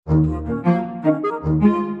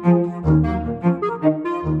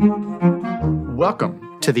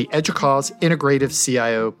Welcome to the EDUCAUSE Integrative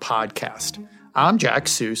CIO podcast. I'm Jack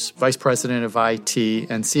Seuss, Vice President of IT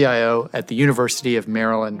and CIO at the University of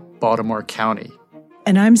Maryland, Baltimore County.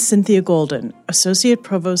 And I'm Cynthia Golden, Associate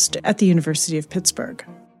Provost at the University of Pittsburgh.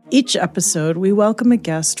 Each episode, we welcome a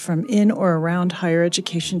guest from in or around higher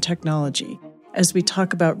education technology as we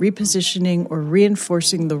talk about repositioning or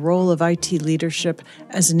reinforcing the role of IT leadership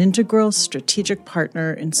as an integral strategic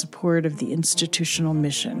partner in support of the institutional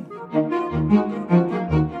mission.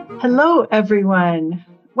 Hello, everyone.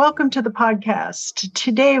 Welcome to the podcast.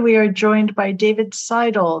 Today, we are joined by David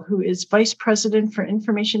Seidl, who is Vice President for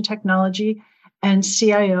Information Technology and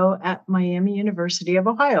CIO at Miami University of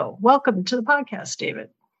Ohio. Welcome to the podcast, David.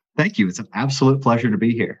 Thank you. It's an absolute pleasure to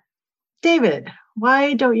be here. David,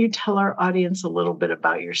 why don't you tell our audience a little bit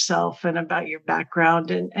about yourself and about your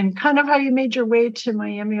background and kind of how you made your way to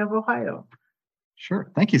Miami of Ohio?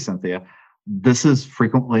 Sure. Thank you, Cynthia. This is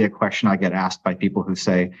frequently a question I get asked by people who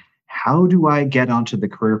say, how do I get onto the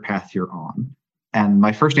career path you're on? And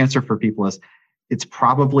my first answer for people is, it's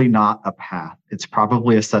probably not a path. It's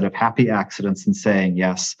probably a set of happy accidents and saying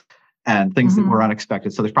yes and things that were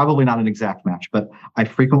unexpected. So there's probably not an exact match, but I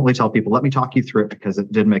frequently tell people, let me talk you through it because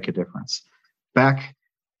it did make a difference. Back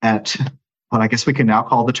at what I guess we can now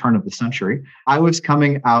call the turn of the century, I was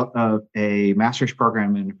coming out of a master's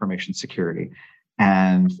program in information security.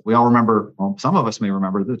 And we all remember, well, some of us may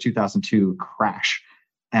remember the 2002 crash.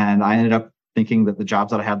 And I ended up thinking that the jobs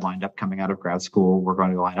that I had lined up coming out of grad school were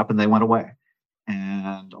going to line up, and they went away.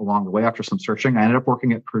 And along the way, after some searching, I ended up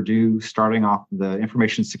working at Purdue, starting off the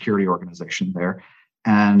information security organization there,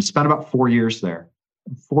 and spent about 4 years there.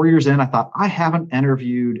 4 years in, I thought, I haven't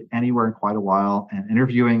interviewed anywhere in quite a while, and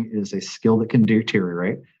interviewing is a skill that can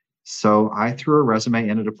deteriorate. So I threw a resume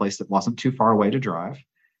in at a place that wasn't too far away to drive,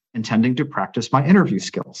 intending to practice my interview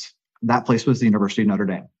skills. That place was the University of Notre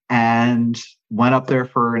Dame, and went up there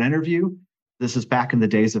for an interview. This is back in the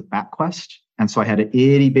days of MapQuest. And so I had an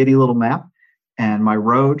itty bitty little map and my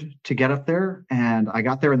road to get up there. And I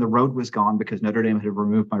got there and the road was gone because Notre Dame had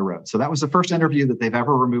removed my road. So that was the first interview that they've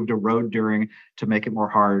ever removed a road during to make it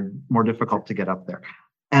more difficult to get up there.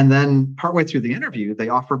 And then partway through the interview, they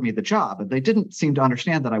offered me the job, and they didn't seem to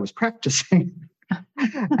understand that I was practicing.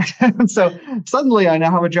 And so suddenly I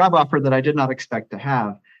now have a job offer that I did not expect to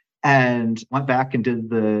have, and went back and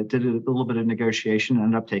did a little bit of negotiation and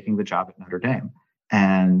ended up taking the job at Notre Dame.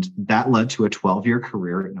 And that led to a 12-year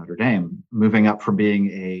career at Notre Dame, moving up from being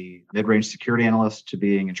a mid-range security analyst to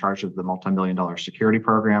being in charge of the multi-million-dollar security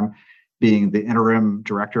program, being the interim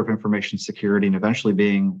director of information security, and eventually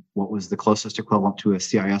being what was the closest equivalent to a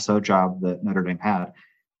CISO job that Notre Dame had.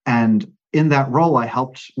 And in that role, I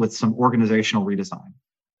helped with some organizational redesign.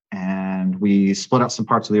 And we split out some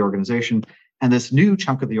parts of the organization. And this new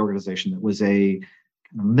chunk of the organization that was a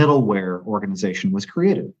middleware organization was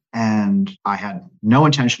created. And I had no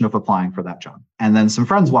intention of applying for that job. And then some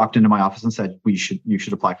friends walked into my office and said, you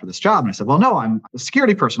should apply for this job. And I said, well, no, I'm a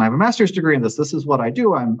security person. I have a master's degree in this. This is what I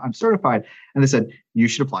do. I'm certified. And they said, you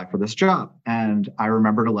should apply for this job. And I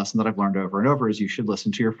remembered a lesson that I've learned over and over is you should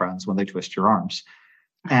listen to your friends when they twist your arms.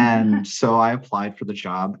 And so I applied for the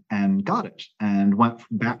job and got it, and went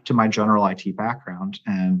back to my general IT background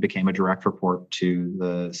and became a direct report to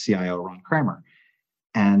the CIO, Ron Kramer,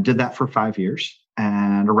 and did that for 5 years.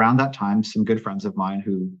 And around that time, some good friends of mine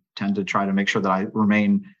who tend to try to make sure that I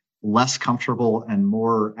remain less comfortable and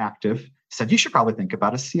more active said, you should probably think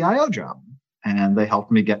about a CIO job. And they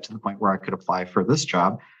helped me get to the point where I could apply for this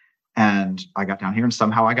job. And I got down here and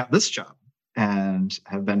somehow I got this job and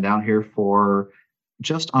have been down here for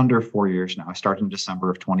just under 4 years now. I started in December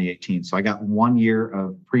of 2018. So I got 1 year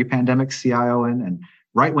of pre-pandemic CIO in. And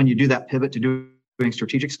right when you do that pivot to doing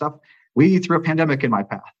strategic stuff, we threw a pandemic in my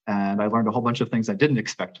path. And I learned a whole bunch of things I didn't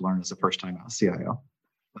expect to learn as a first-time CIO.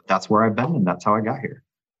 But that's where I've been, and that's how I got here.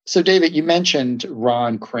 So, David, you mentioned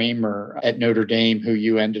Ron Kramer at Notre Dame, who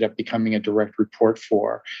you ended up becoming a direct report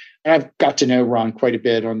for. And I've got to know Ron quite a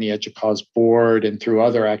bit on the EDUCAUSE board and through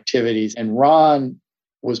other activities. And Ron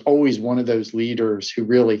was always one of those leaders who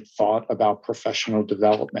really thought about professional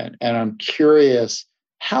development. And I'm curious,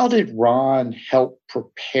 how did Ron help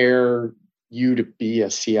prepare you to be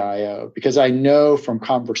a CIO? Because I know from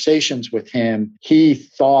conversations with him, he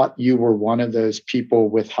thought you were one of those people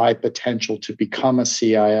with high potential to become a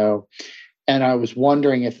CIO. And I was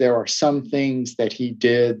wondering if there are some things that he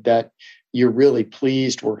did that you're really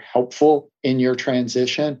pleased were helpful in your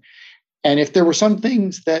transition. And if there were some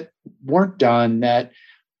things that weren't done that,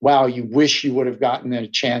 wow, you wish you would have gotten a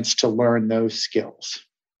chance to learn those skills.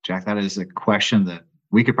 Jack, that is a question that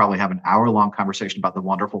We could probably have an hour-long conversation about the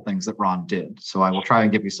wonderful things that Ron did. So I will try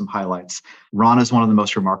and give you some highlights. Ron is one of the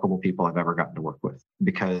most remarkable people I've ever gotten to work with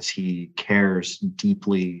because he cares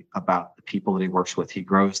deeply about the people that he works with. He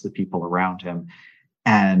grows the people around him.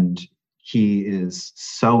 And he is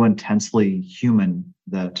so intensely human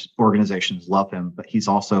that organizations love him, but he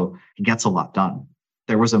gets a lot done.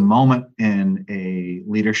 There was a moment in a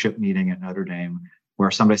leadership meeting at Notre Dame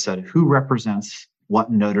where somebody said, who represents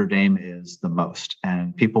what Notre Dame is the most?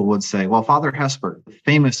 And people would say, well, Father Hesper, the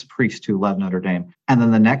famous priest who led Notre Dame. And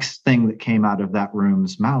then the next thing that came out of that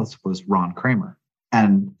room's mouths was Ron Kramer.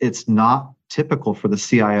 And it's not typical for the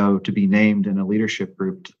CIO to be named in a leadership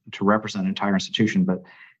group to represent an entire institution, but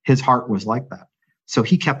his heart was like that. So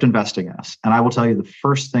he kept investing in us. And I will tell you, the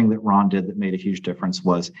first thing that Ron did that made a huge difference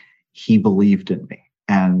was he believed in me.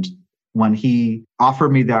 And when he offered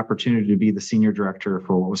me the opportunity to be the senior director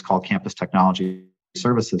for what was called Campus Technology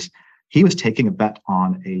Services, he was taking a bet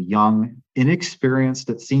on a young, inexperienced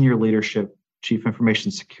at senior leadership chief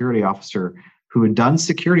information security officer who had done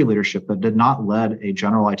security leadership but did not lead a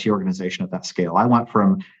general IT organization at that scale. I went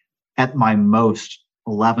from, at my most,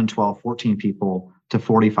 11, 12, 14 people to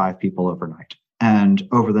 45 people overnight. And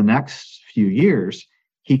over the next few years,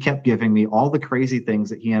 he kept giving me all the crazy things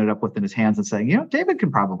that he ended up with in his hands and saying, David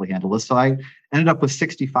can probably handle this. So I ended up with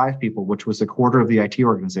 65 people, which was a quarter of the IT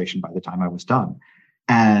organization by the time I was done.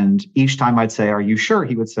 And each time I'd say, are you sure?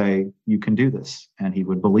 He would say, you can do this. And he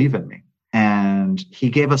would believe in me. And he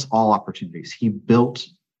gave us all opportunities. He built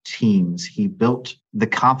teams. He built the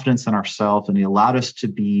confidence in ourselves, and he allowed us to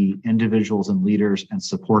be individuals and leaders and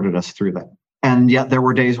supported us through that. And yet there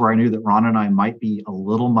were days where I knew that Ron and I might be a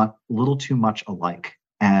little too much alike.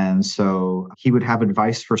 And so he would have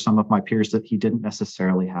advice for some of my peers that he didn't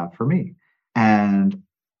necessarily have for me. And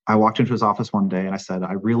I walked into his office one day and I said,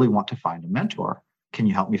 I really want to find a mentor. Can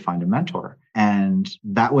you help me find a mentor? And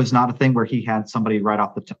that was not a thing where he had somebody right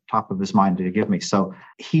off the top of his mind to give me. So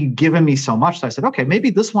he'd given me so much that I said, okay,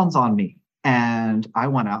 maybe this one's on me. And I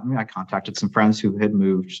went out and I contacted some friends who had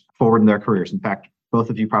moved forward in their careers. In fact, both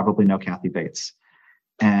of you probably know Kathy Bates.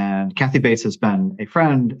 And Kathy Bates has been a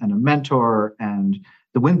friend and a mentor and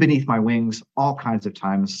the wind beneath my wings all kinds of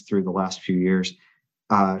times through the last few years.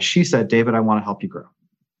 She said, David, I want to help you grow.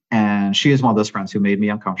 And she is one of those friends who made me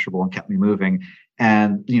uncomfortable and kept me moving.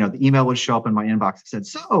 And, the email would show up in my inbox that said,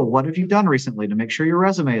 so what have you done recently to make sure your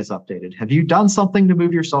resume is updated? Have you done something to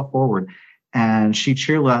move yourself forward? And she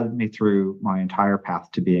cheerleaded me through my entire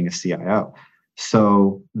path to being a CIO.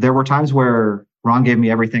 So there were times where Ron gave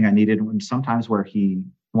me everything I needed, and sometimes where he,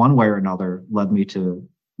 one way or another, led me to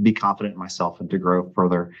be confident in myself and to grow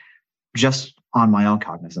further just on my own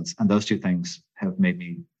cognizance. And those two things have made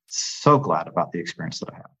me so glad about the experience that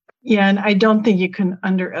I have. Yeah, and I don't think you can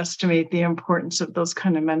underestimate the importance of those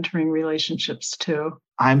kind of mentoring relationships too.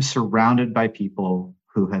 I'm surrounded by people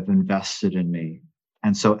who have invested in me.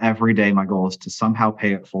 And so every day my goal is to somehow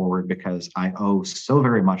pay it forward because I owe so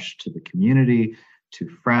very much to the community, to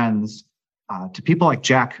friends, to people like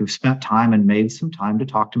Jack who spent time and made some time to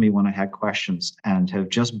talk to me when I had questions and have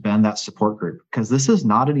just been that support group. Because this is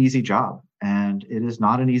not an easy job and it is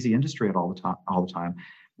not an easy industry at all the time.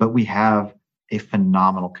 But we have a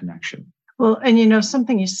phenomenal connection. Well, and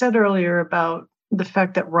something you said earlier about the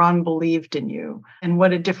fact that Ron believed in you and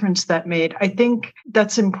what a difference that made. I think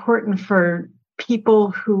that's important for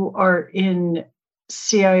people who are in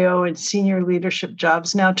CIO and senior leadership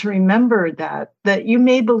jobs now to remember that you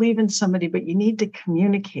may believe in somebody, but you need to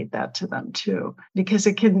communicate that to them too, because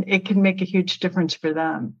it can make a huge difference for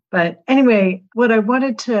them. But anyway, what I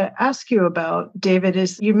wanted to ask you about, David,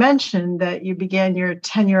 is you mentioned that you began your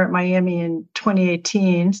tenure at Miami in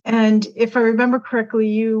 2018. And if I remember correctly,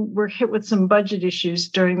 you were hit with some budget issues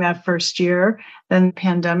during that first year, then the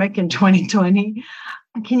pandemic in 2020.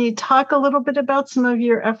 Can you talk a little bit about some of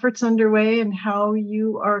your efforts underway and how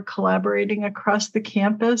you are collaborating across the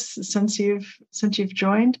campus since you've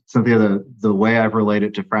joined? Cynthia, the way I've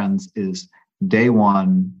related to friends is day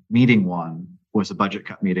one, meeting one was a budget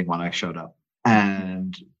cut meeting when I showed up.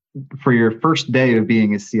 And for your first day of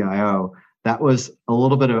being a CIO, that was a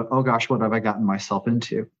little bit of, oh gosh, what have I gotten myself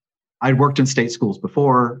into? I'd worked in state schools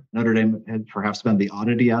before. Notre Dame had perhaps been the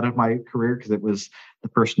oddity out of my career because it was the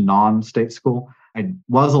first non-state school. I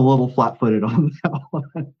was a little flat-footed on that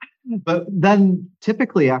one. But then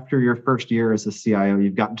typically after your first year as a CIO,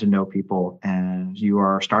 you've gotten to know people and you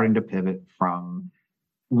are starting to pivot from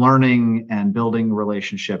learning and building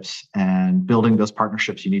relationships and building those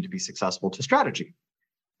partnerships you need to be successful to strategy.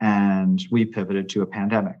 And we pivoted to a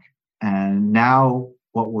pandemic. And now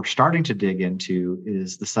what we're starting to dig into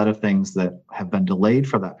is the set of things that have been delayed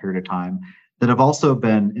for that period of time that have also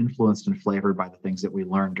been influenced and flavored by the things that we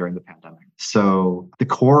learned during the pandemic. So the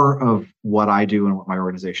core of what I do and what my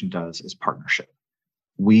organization does is partnership.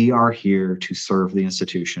 We are here to serve the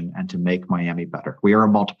institution and to make Miami better. We are a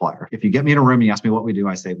multiplier. If you get me in a room and you ask me what we do,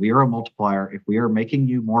 I say, we are a multiplier. If we are making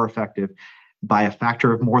you more effective by a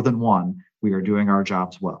factor of more than one, we are doing our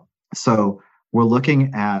jobs well. So we're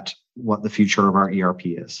looking at what the future of our ERP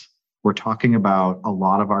is. We're talking about a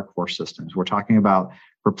lot of our core systems. We're talking about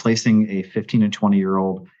replacing a 15 and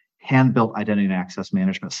 20-year-old hand-built identity and access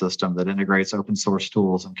management system that integrates open source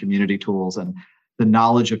tools and community tools and the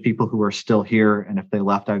knowledge of people who are still here. And if they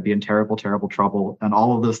left, I'd be in terrible, terrible trouble. And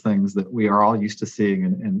all of those things that we are all used to seeing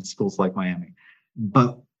in schools like Miami.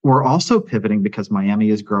 But we're also pivoting because Miami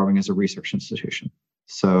is growing as a research institution.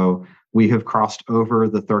 So we have crossed over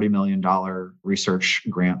the $30 million research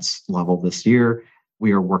grants level this year.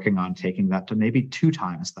 We are working on taking that to maybe 2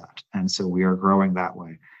 times that. And so we are growing that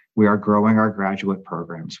way. We are growing our graduate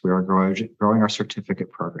programs. We are growing our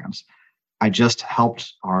certificate programs. I just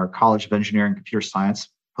helped our College of Engineering and Computer Science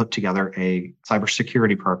put together a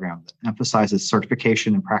cybersecurity program that emphasizes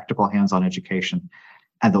certification and practical hands-on education,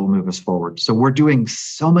 and that will move us forward. So we're doing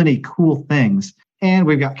so many cool things, and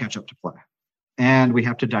we've got catch up to play. And we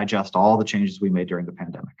have to digest all the changes we made during the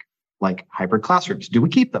pandemic, like hybrid classrooms. Do we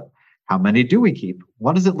keep them? How many do we keep?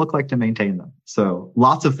 What does it look like to maintain them? So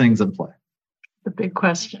lots of things in play. The big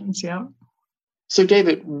questions, yeah. So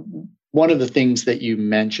David, one of the things that you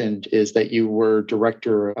mentioned is that you were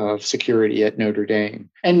director of security at Notre Dame,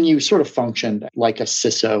 and you sort of functioned like a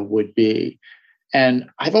CISO would be. And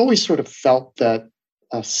I've always sort of felt that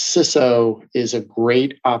a CISO is a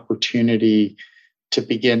great opportunity to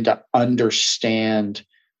begin to understand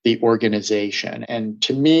the organization. And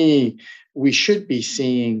to me, we should be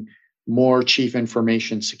seeing more chief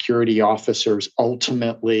information security officers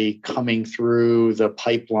ultimately coming through the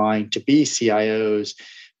pipeline to be CIOs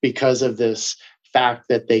because of this fact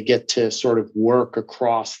that they get to sort of work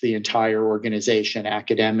across the entire organization,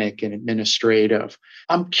 academic and administrative.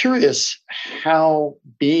 I'm curious how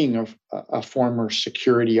being a former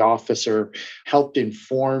security officer helped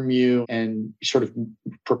inform you and sort of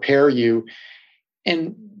prepare you,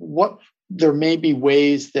 and what there may be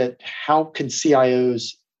ways that how can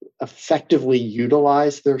CIOs effectively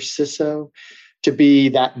utilize their CISO to be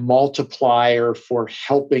that multiplier for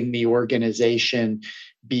helping the organization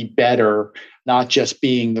be better, not just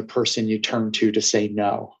being the person you turn to say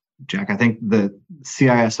no. Jack, I think the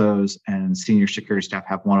CISOs and senior security staff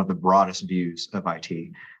have one of the broadest views of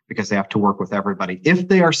IT because they have to work with everybody if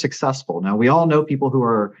they are successful. Now, we all know people who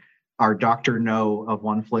are Dr. No of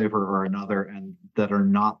one flavor or another and that are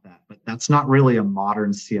not that, but that's not really a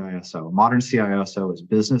modern CISO. A modern CISO is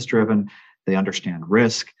business driven. They understand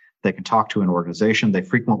risk. They can talk to an organization. They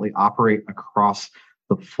frequently operate across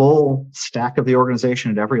the full stack of the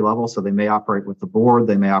organization at every level. So they may operate with the board.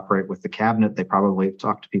 They may operate with the cabinet. They probably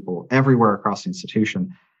talk to people everywhere across the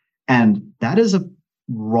institution. And that is a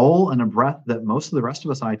role and a breadth that most of the rest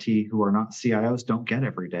of us in IT who are not CIOs don't get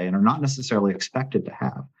every day and are not necessarily expected to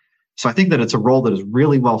have. So I think that it's a role that is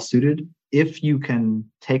really well suited if you can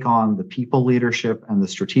take on the people leadership and the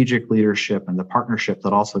strategic leadership and the partnership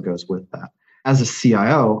that also goes with that. As a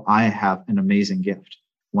CIO, I have an amazing gift.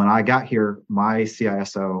 When I got here, my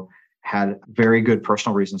CISO had very good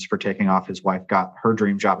personal reasons for taking off. His wife got her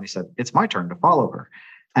dream job and he said, it's my turn to follow her.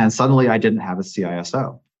 And suddenly I didn't have a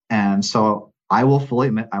CISO. And so I will fully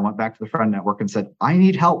admit, I went back to the friend network and said, I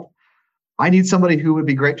need help. I need somebody who would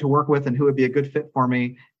be great to work with and who would be a good fit for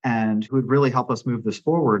me and who would really help us move this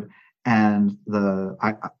forward. And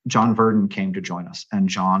John Verdon came to join us, and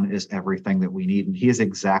John is everything that we need. And he is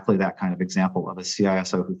exactly that kind of example of a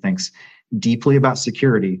CISO who thinks deeply about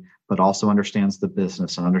security, but also understands the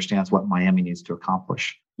business and understands what Miami needs to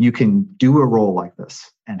accomplish. You can do a role like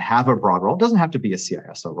this and have a broad role. It doesn't have to be a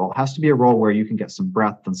CISO role. It has to be a role where you can get some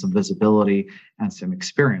breadth and some visibility and some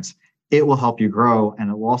experience. It will help you grow, and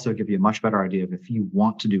it will also give you a much better idea of if you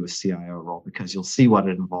want to do a CIO role, because you'll see what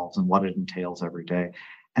it involves and what it entails every day.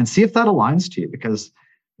 And see if that aligns to you, because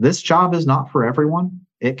this job is not for everyone.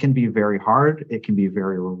 It can be very hard. It can be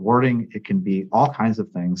very rewarding. It can be all kinds of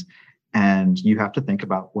things. And you have to think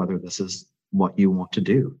about whether this is what you want to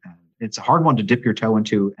do. And it's a hard one to dip your toe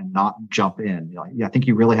into and not jump in. I think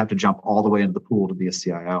you really have to jump all the way into the pool to be a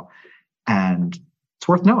CIO. And it's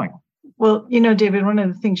worth knowing. Well, David, one of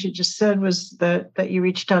the things you just said was that you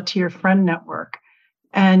reached out to your friend network.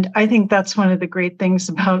 And I think that's one of the great things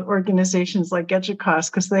about organizations like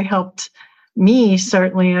Educause, because they helped me,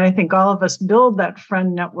 certainly, and I think all of us build that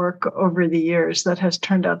friend network over the years that has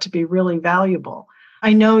turned out to be really valuable.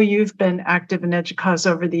 I know you've been active in EDUCAUSE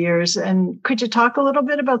over the years, and could you talk a little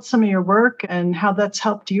bit about some of your work and how that's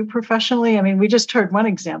helped you professionally? I mean, we just heard one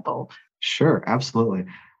example. Sure, absolutely.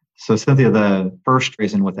 So, Cynthia, the first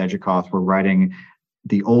reason with EDUCAUSE, we're writing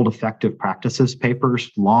the old effective practices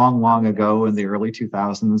papers long ago in the early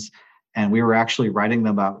 2000s. And we were actually writing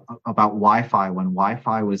them about Wi-Fi when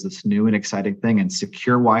Wi-Fi was this new and exciting thing, and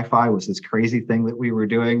secure Wi-Fi was this crazy thing that we were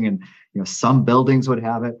doing. And some buildings would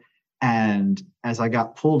have it. And as I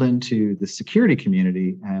got pulled into the security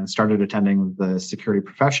community and started attending the Security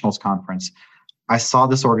Professionals Conference, I saw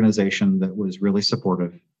this organization that was really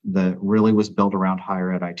supportive, that really was built around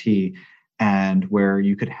higher ed IT, and where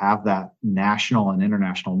you could have that national and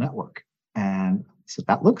international network. And so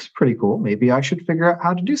that looks pretty cool. Maybe I should figure out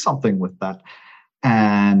how to do something with that.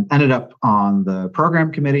 And ended up on the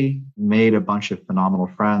program committee, made a bunch of phenomenal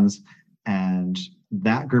friends. And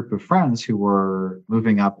that group of friends who were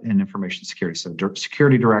moving up in information security, so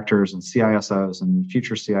security directors and CISOs and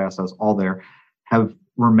future CISOs, all there, have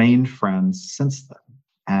remained friends since then.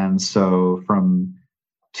 And so from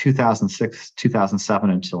 2006, 2007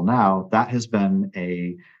 until now, that has been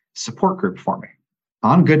a support group for me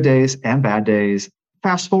on good days and bad days.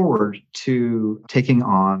 Fast forward to taking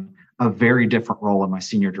on a very different role in my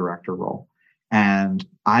senior director role. And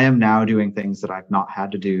I am now doing things that I've not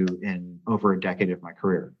had to do in over a decade of my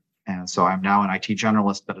career. And so I'm now an IT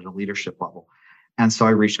generalist, but at a leadership level. And so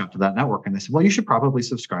I reached out to that network and they said, well, you should probably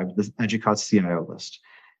subscribe to the EDUCAUSE CIO list.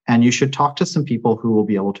 And you should talk to some people who will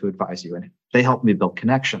be able to advise you. And they helped me build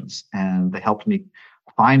connections and they helped me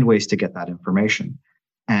find ways to get that information.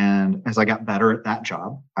 And as I got better at that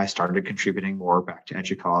job, I started contributing more back to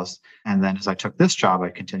EDUCAUSE. And then as I took this job, I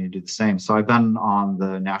continued to do the same. So I've been on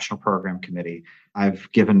the National Program Committee. I've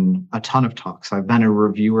given a ton of talks. I've been a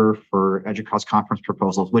reviewer for EDUCAUSE conference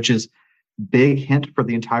proposals, which is big hint for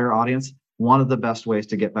the entire audience. One of the best ways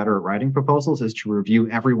to get better at writing proposals is to review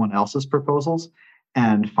everyone else's proposals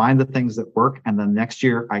and find the things that work. And then next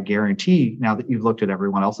year, I guarantee, now that you've looked at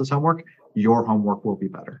everyone else's homework, your homework will be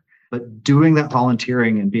better. But doing that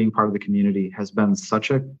volunteering and being part of the community has been such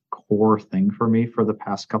a core thing for me for the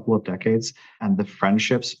past couple of decades. And the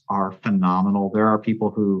friendships are phenomenal. There are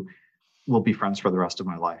people who will be friends for the rest of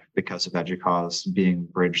my life because of EDUCAUSE being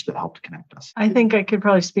the bridge that helped connect us. I think I could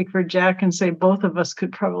probably speak for Jack and say both of us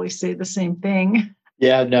could probably say the same thing.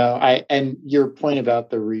 Yeah, no, and your point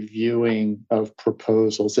about the reviewing of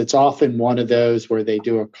proposals, it's often one of those where they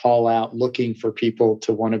do a call out looking for people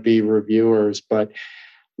to want to be reviewers. But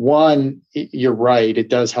one, you're right, it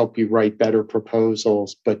does help you write better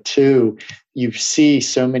proposals. But two, you see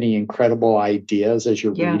so many incredible ideas as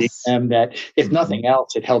you're reading them that if nothing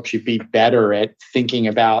else, it helps you be better at thinking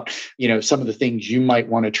about, some of the things you might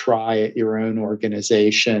want to try at your own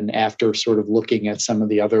organization after sort of looking at some of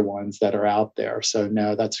the other ones that are out there. So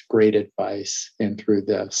no, that's great advice in through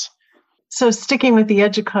this. So sticking with the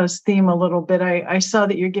EDUCAUSE theme a little bit, I saw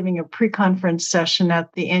that you're giving a pre-conference session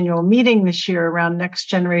at the annual meeting this year around next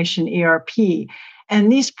generation ERP. And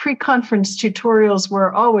these pre-conference tutorials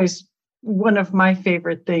were always one of my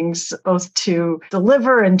favorite things, both to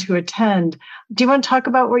deliver and to attend. Do you want to talk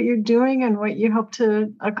about what you're doing and what you hope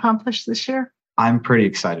to accomplish this year? I'm pretty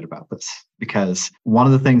excited about this because one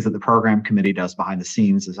of the things that the program committee does behind the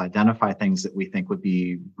scenes is identify things that we think would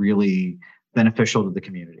be really beneficial to the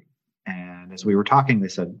community. And as we were talking, they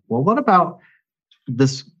said, well, what about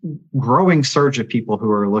this growing surge of people who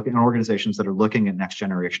are looking, organizations that are looking at next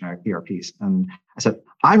generation ERPs? And I said,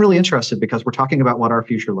 I'm really interested because we're talking about what our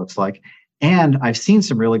future looks like. And I've seen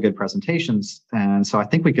some really good presentations. And so I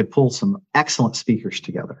think we could pull some excellent speakers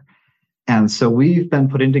together. And so we've been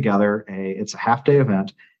putting together it's a half-day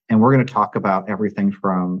event. And we're going to talk about everything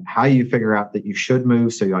from how you figure out that you should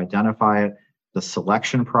move, so you identify it, the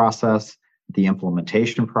selection process, the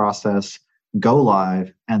implementation process, go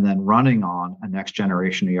live, and then running on a next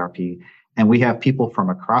generation ERP. And we have people from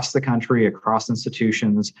across the country, across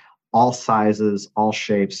institutions, all sizes, all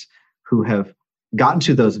shapes, who have gotten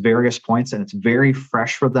to those various points, and it's very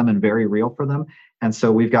fresh for them and very real for them. And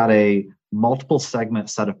so we've got a multiple segment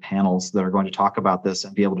set of panels that are going to talk about this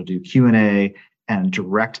and be able to do Q&A and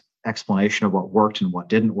direct explanation of what worked and what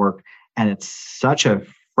didn't work. And it's such a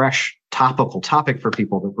fresh topical topic for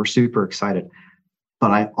people that we're super excited.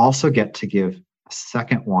 But I also get to give a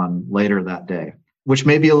second one later that day, which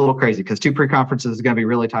may be a little crazy because 2 pre-conferences is going to be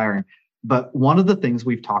really tiring. But one of the things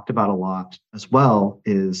we've talked about a lot as well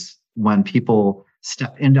is when people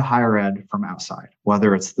step into higher ed from outside,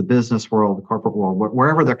 whether it's the business world, the corporate world,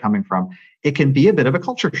 wherever they're coming from, it can be a bit of a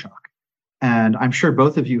culture shock. And I'm sure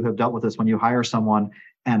both of you have dealt with this when you hire someone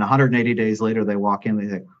and 180 days later they walk in, they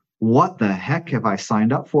say, what the heck have I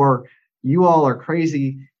signed up for? you all are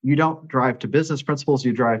crazy. You don't drive to business principles,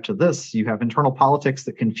 you drive to this. You have internal politics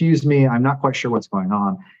that confuse me. I'm not quite sure what's going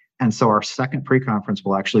on. And so our second pre-conference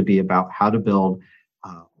will actually be about how to build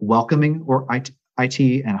welcoming or IT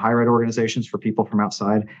and higher ed organizations for people from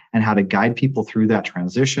outside, and how to guide people through that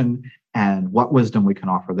transition and what wisdom we can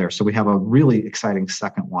offer there. So we have a really exciting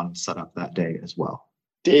second one set up that day as well.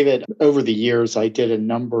 David, over the years, I did a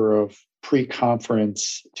number of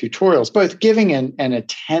pre-conference tutorials, both giving and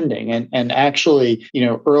attending. And actually,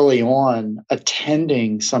 early on,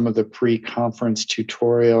 attending some of the pre-conference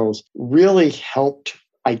tutorials really helped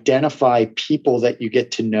identify people that you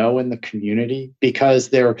get to know in the community, because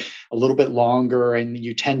they're a little bit longer and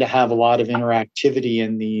you tend to have a lot of interactivity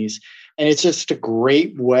in these. And it's just a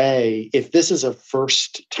great way, if this is a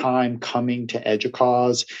first time coming to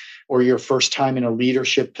EDUCAUSE, or your first time in a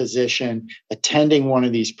leadership position, attending one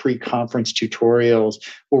of these pre-conference tutorials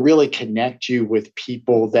will really connect you with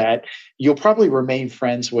people that you'll probably remain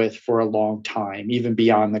friends with for a long time, even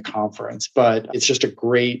beyond the conference. But it's just a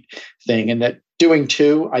great thing. And that doing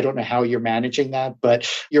two, I don't know how you're managing that, but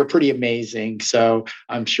you're pretty amazing. So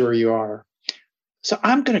I'm sure you are. So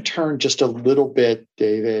I'm going to turn just a little bit,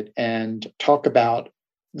 David, and talk about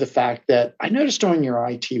the fact that I noticed on your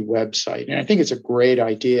IT website, and I think it's a great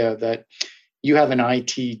idea, that you have an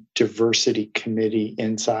IT diversity committee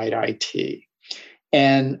inside IT.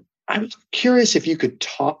 And I was curious if you could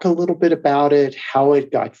talk a little bit about it, how it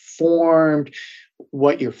got formed,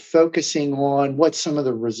 what you're focusing on, what some of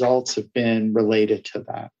the results have been related to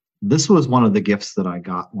that. This was one of the gifts that I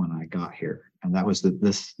got when I got here. And that was that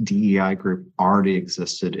this DEI group already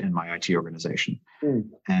existed in my IT organization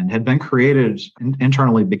and had been created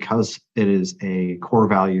internally because it is a core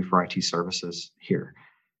value for IT services here,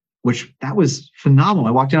 which that was phenomenal.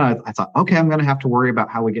 I walked in, I thought, okay, I'm going to have to worry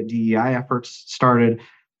about how we get DEI efforts started.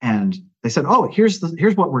 And they said, oh, here's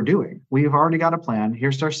what we're doing. We've already got a plan.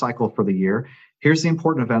 Here's our cycle for the year. Here's the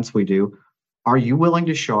important events we do. Are you willing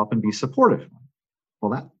to show up and be supportive?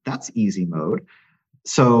 Well, that's easy mode.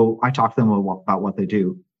 So I talked to them about what they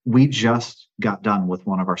do. We just got done with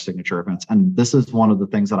one of our signature events. And this is one of the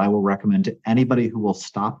things that I will recommend to anybody who will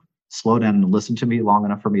stop, slow down, and listen to me long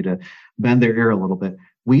enough for me to bend their ear a little bit.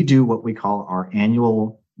 We do what we call our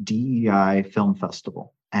annual DEI Film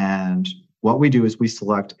Festival. And what we do is we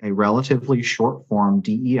select a relatively short form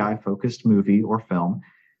DEI focused movie or film.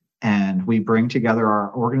 And we bring together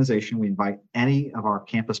our organization. We invite any of our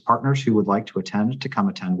campus partners who would like to attend to come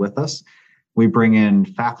attend with us. We bring in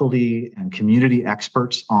faculty and community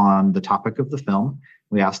experts on the topic of the film.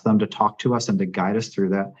 We ask them to talk to us and to guide us through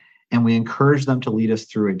that. And we encourage them to lead us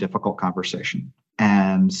through a difficult conversation.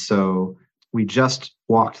 And so we just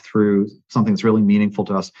walked through something that's really meaningful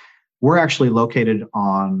to us. We're actually located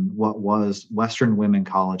on what was Western Women's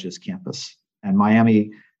College's campus. And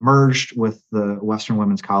Miami merged with the Western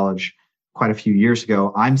Women's College quite a few years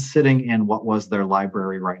ago. I'm sitting in what was their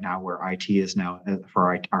library right now, where IT is now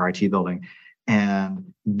for our IT building.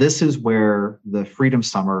 And this is where the Freedom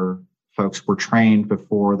Summer folks were trained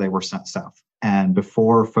before they were sent south, and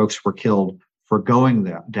before folks were killed for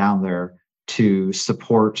going down there to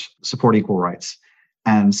support equal rights.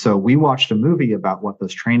 And so we watched a movie about what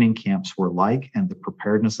those training camps were like and the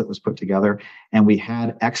preparedness that was put together. And we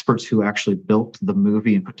had experts who actually built the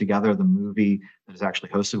movie and put together the movie that is actually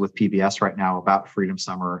hosted with PBS right now about Freedom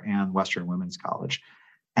Summer and Western Women's College.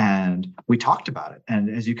 And we talked about it. And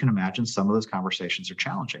as you can imagine, some of those conversations are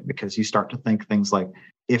challenging, because you start to think things like,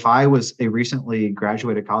 if I was a recently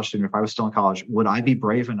graduated college student, if I was still in college, would I be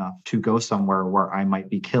brave enough to go somewhere where I might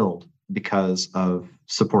be killed because of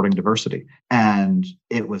supporting diversity? And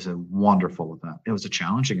it was a wonderful event. It was a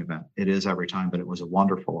challenging event. It is every time, but it was a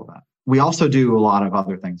wonderful event. We also do a lot of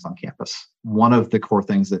other things on campus. One of the core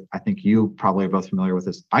things that I think you probably are both familiar with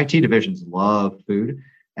is IT divisions love food,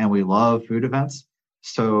 and we love food events.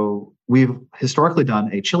 So we've historically done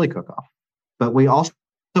a chili cook-off, but we also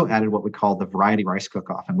added what we call the variety rice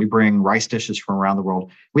cook-off, and we bring rice dishes from around the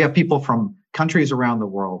world. We have people from countries around the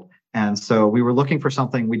world. And so we were looking for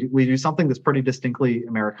something. We do something that's pretty distinctly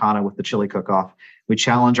Americana with the chili cook-off. We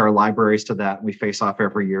challenge our libraries to that. We face off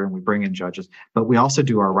every year and we bring in judges. But we also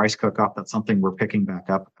do our rice cook-off. That's something we're picking back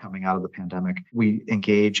up coming out of the pandemic. We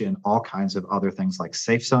engage in all kinds of other things like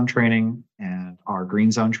safe zone training and our green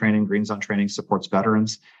zone training. Green zone training supports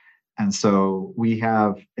veterans. And so we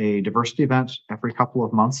have a diversity event every couple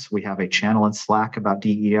of months. We have a channel in Slack about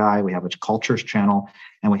DEI. We have a cultures channel,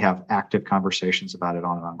 and we have active conversations about it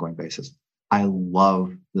on an ongoing basis. I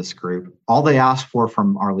love this group. All they ask for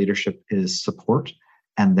from our leadership is support,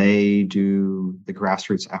 and they do the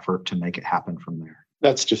grassroots effort to make it happen from there.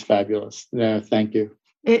 That's just fabulous. Yeah, thank you.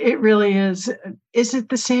 It really is. Is it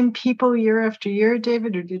the same people year after year,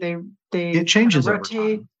 David, or do they it changes kind of over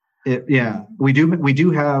rotate?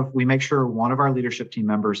 time. We make sure one of our leadership team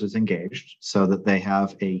members is engaged so that they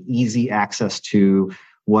have a easy access to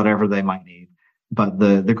whatever they might need. But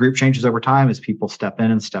the group changes over time as people step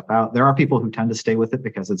in and step out. There are people who tend to stay with it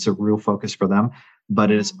because it's a real focus for them,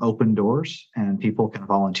 but it is open doors and people can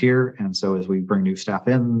volunteer. And so as we bring new staff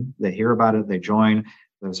in, they hear about it, they join.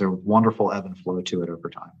 There's a wonderful ebb and flow to it over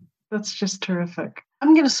time. That's just terrific.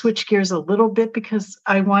 I'm going to switch gears a little bit because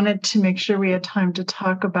I wanted to make sure we had time to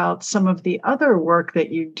talk about some of the other work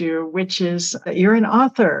that you do, which is you're an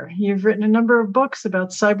author. You've written a number of books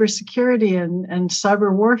about cybersecurity and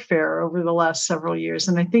cyber warfare over the last several years.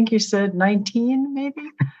 And I think you said 19, maybe?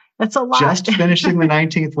 That's a lot. Just finishing the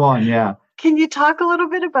 19th one, yeah. Can you talk a little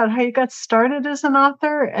bit about how you got started as an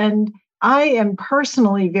author? And I am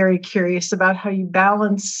personally very curious about how you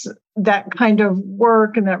balance that kind of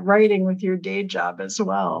work and that writing with your day job as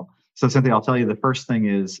well. So Cynthia, I'll tell you the first thing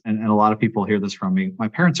is, and a lot of people hear this from me, my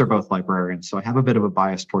parents are both librarians, so I have a bit of a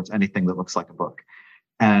bias towards anything that looks like a book.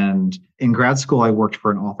 And in grad school, I worked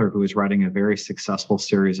for an author who was writing a very successful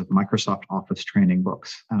series of Microsoft Office training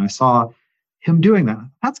books. And I saw him doing that.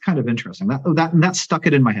 That's kind of interesting. That stuck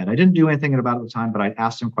it in my head. I didn't do anything about it at the time, but I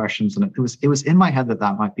asked him questions, and it was in my head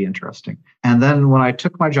that might be interesting. And then when I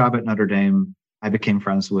took my job at Notre Dame, I became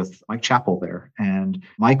friends with Mike Chappell there. And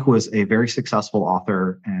Mike was a very successful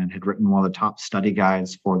author and had written one of the top study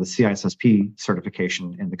guides for the CISSP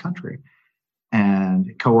certification in the country.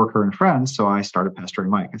 And coworker and friend. So I started pestering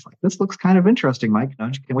Mike. I was like, this looks kind of interesting, Mike.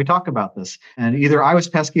 Can we talk about this? And either I was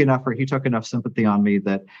pesky enough or he took enough sympathy on me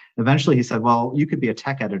that eventually he said, well, you could be a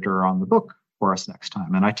tech editor on the book for us next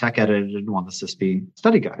time. And I tech edited one of the CISSP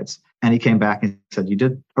study guides. And he came back and said, you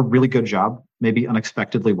did a really good job, maybe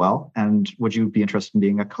unexpectedly well. And would you be interested in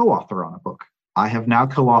being a co-author on a book? I have now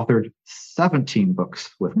co-authored 17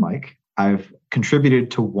 books with Mike. I've contributed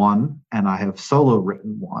to one and I have solo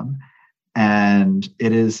written one. And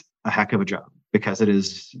it is a heck of a job because it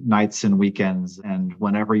is nights and weekends and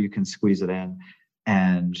whenever you can squeeze it in.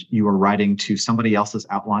 And you are writing to somebody else's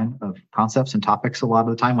outline of concepts and topics a lot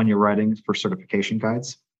of the time when you're writing for certification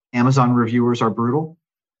guides. Amazon reviewers are brutal.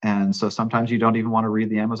 And so sometimes you don't even want to read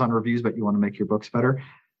the Amazon reviews, but you want to make your books better.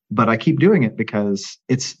 But I keep doing it because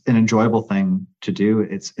it's an enjoyable thing to do.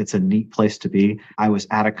 It's a neat place to be. I was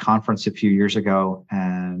at a conference a few years ago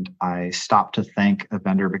and I stopped to thank a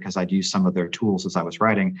vendor because I'd used some of their tools as I was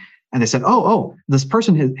writing. And they said, oh, this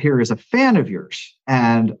person here is a fan of yours.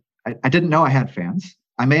 And I didn't know I had fans.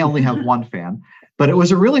 I may only have one fan, but it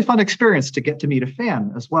was a really fun experience to get to meet a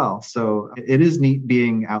fan as well. So it is neat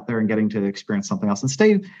being out there and getting to experience something else and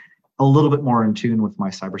stay a little bit more in tune with my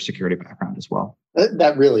cybersecurity background as well.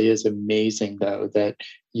 That really is amazing, though, that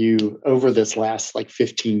you, over this last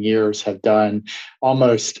 15 years, have done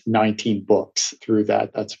almost 19 books through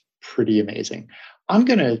that. That's pretty amazing. I'm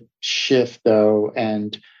going to shift, though,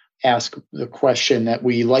 and ask the question that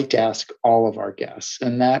we like to ask all of our guests.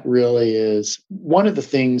 And that really is one of the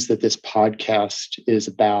things that this podcast is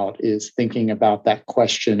about, is thinking about that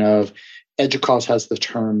question of EDUCAUSE has the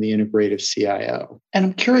term the integrative CIO. And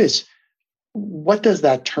I'm curious, what does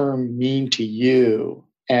that term mean to you?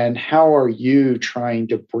 And how are you trying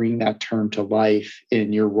to bring that term to life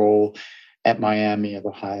in your role at Miami of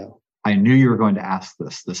Ohio? I knew you were going to ask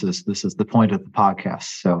this. This is the point of the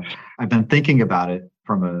podcast. So I've been thinking about it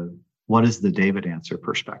from a what is the David answer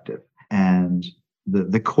perspective. And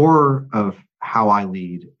the core of how I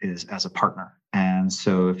lead is as a partner. And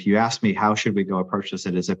so if you ask me, how should we go approach this?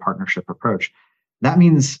 It is a partnership approach. That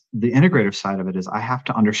means the integrative side of it is I have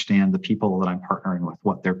to understand the people that I'm partnering with,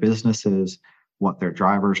 what their business is, what their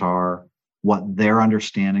drivers are, what their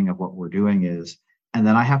understanding of what we're doing is. And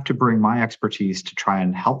then I have to bring my expertise to try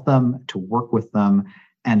and help them, to work with them,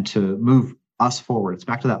 and to move us forward. It's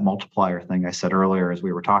back to that multiplier thing I said earlier as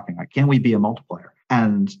we were talking. Can we be a multiplier?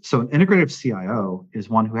 And so an integrative CIO is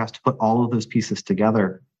one who has to put all of those pieces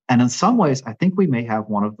together. And in some ways, I think we may have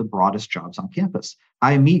one of the broadest jobs on campus.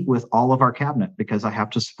 I meet with all of our cabinet because I have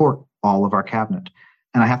to support all of our cabinet.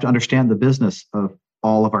 And I have to understand the business of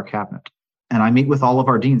all of our cabinet. And I meet with all of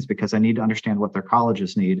our deans because I need to understand what their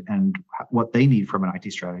colleges need and what they need from an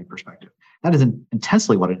IT strategy perspective. That is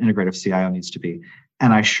intensely what an integrative CIO needs to be.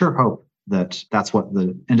 And I sure hope that that's what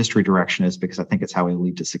the industry direction is, because I think it's how we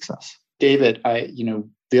lead to success. David,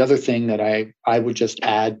 the other thing that I would just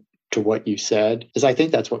add to what you said is I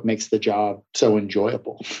think that's what makes the job so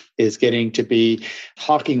enjoyable, is getting to be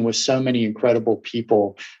talking with so many incredible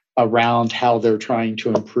people around how they're trying to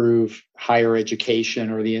improve higher education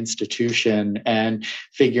or the institution, and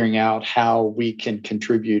figuring out how we can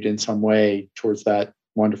contribute in some way towards that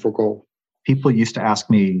Wonderful goal. People used to ask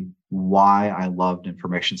me why I loved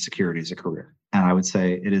information security as a career. And I would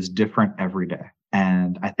say it is different every day.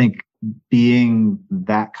 And I think being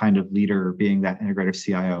that kind of leader, being that integrative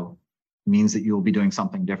CIO means that you will be doing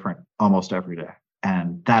something different almost every day.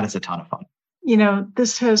 And that is a ton of fun.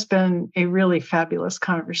 This has been a really fabulous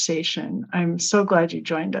conversation. I'm so glad you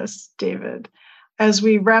joined us, David. As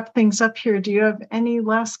we wrap things up here, do you have any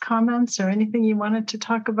last comments or anything you wanted to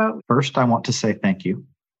talk about? First, I want to say thank you.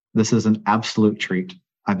 This is an absolute treat.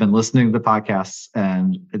 I've been listening to the podcasts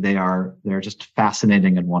and they're just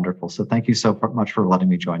fascinating and wonderful. So thank you so much for letting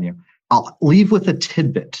me join you. I'll leave with a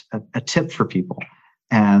tidbit, a tip for people.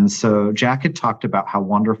 And so Jack had talked about how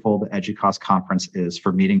wonderful the EDUCAUSE conference is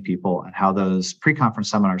for meeting people and how those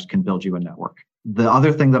pre-conference seminars can build you a network. The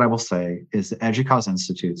other thing that I will say is the EDUCAUSE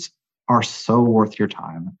Institutes are so worth your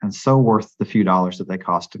time and so worth the few dollars that they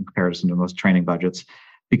cost in comparison to most training budgets,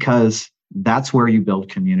 because that's where you build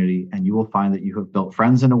community, and you will find that you have built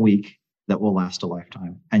friends in a week that will last a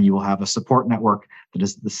lifetime. And you will have a support network that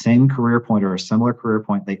is the same career point or a similar career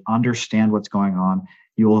point. They understand what's going on.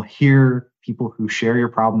 You will hear people who share your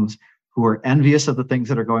problems, who are envious of the things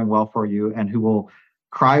that are going well for you, and who will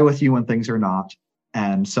cry with you when things are not.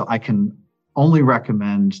 And so I can only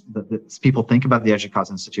recommend that people think about the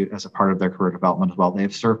EDUCAUSE Institute as a part of their career development as well. They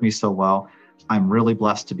have served me so well. I'm really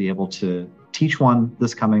blessed to be able to teach one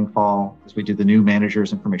this coming fall as we do the new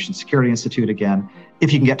Managers Information Security Institute again.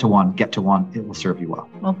 If you can get to one, get to one. It will serve you well.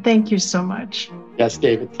 Well, thank you so much. Yes,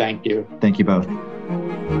 David, thank you. Thank you both.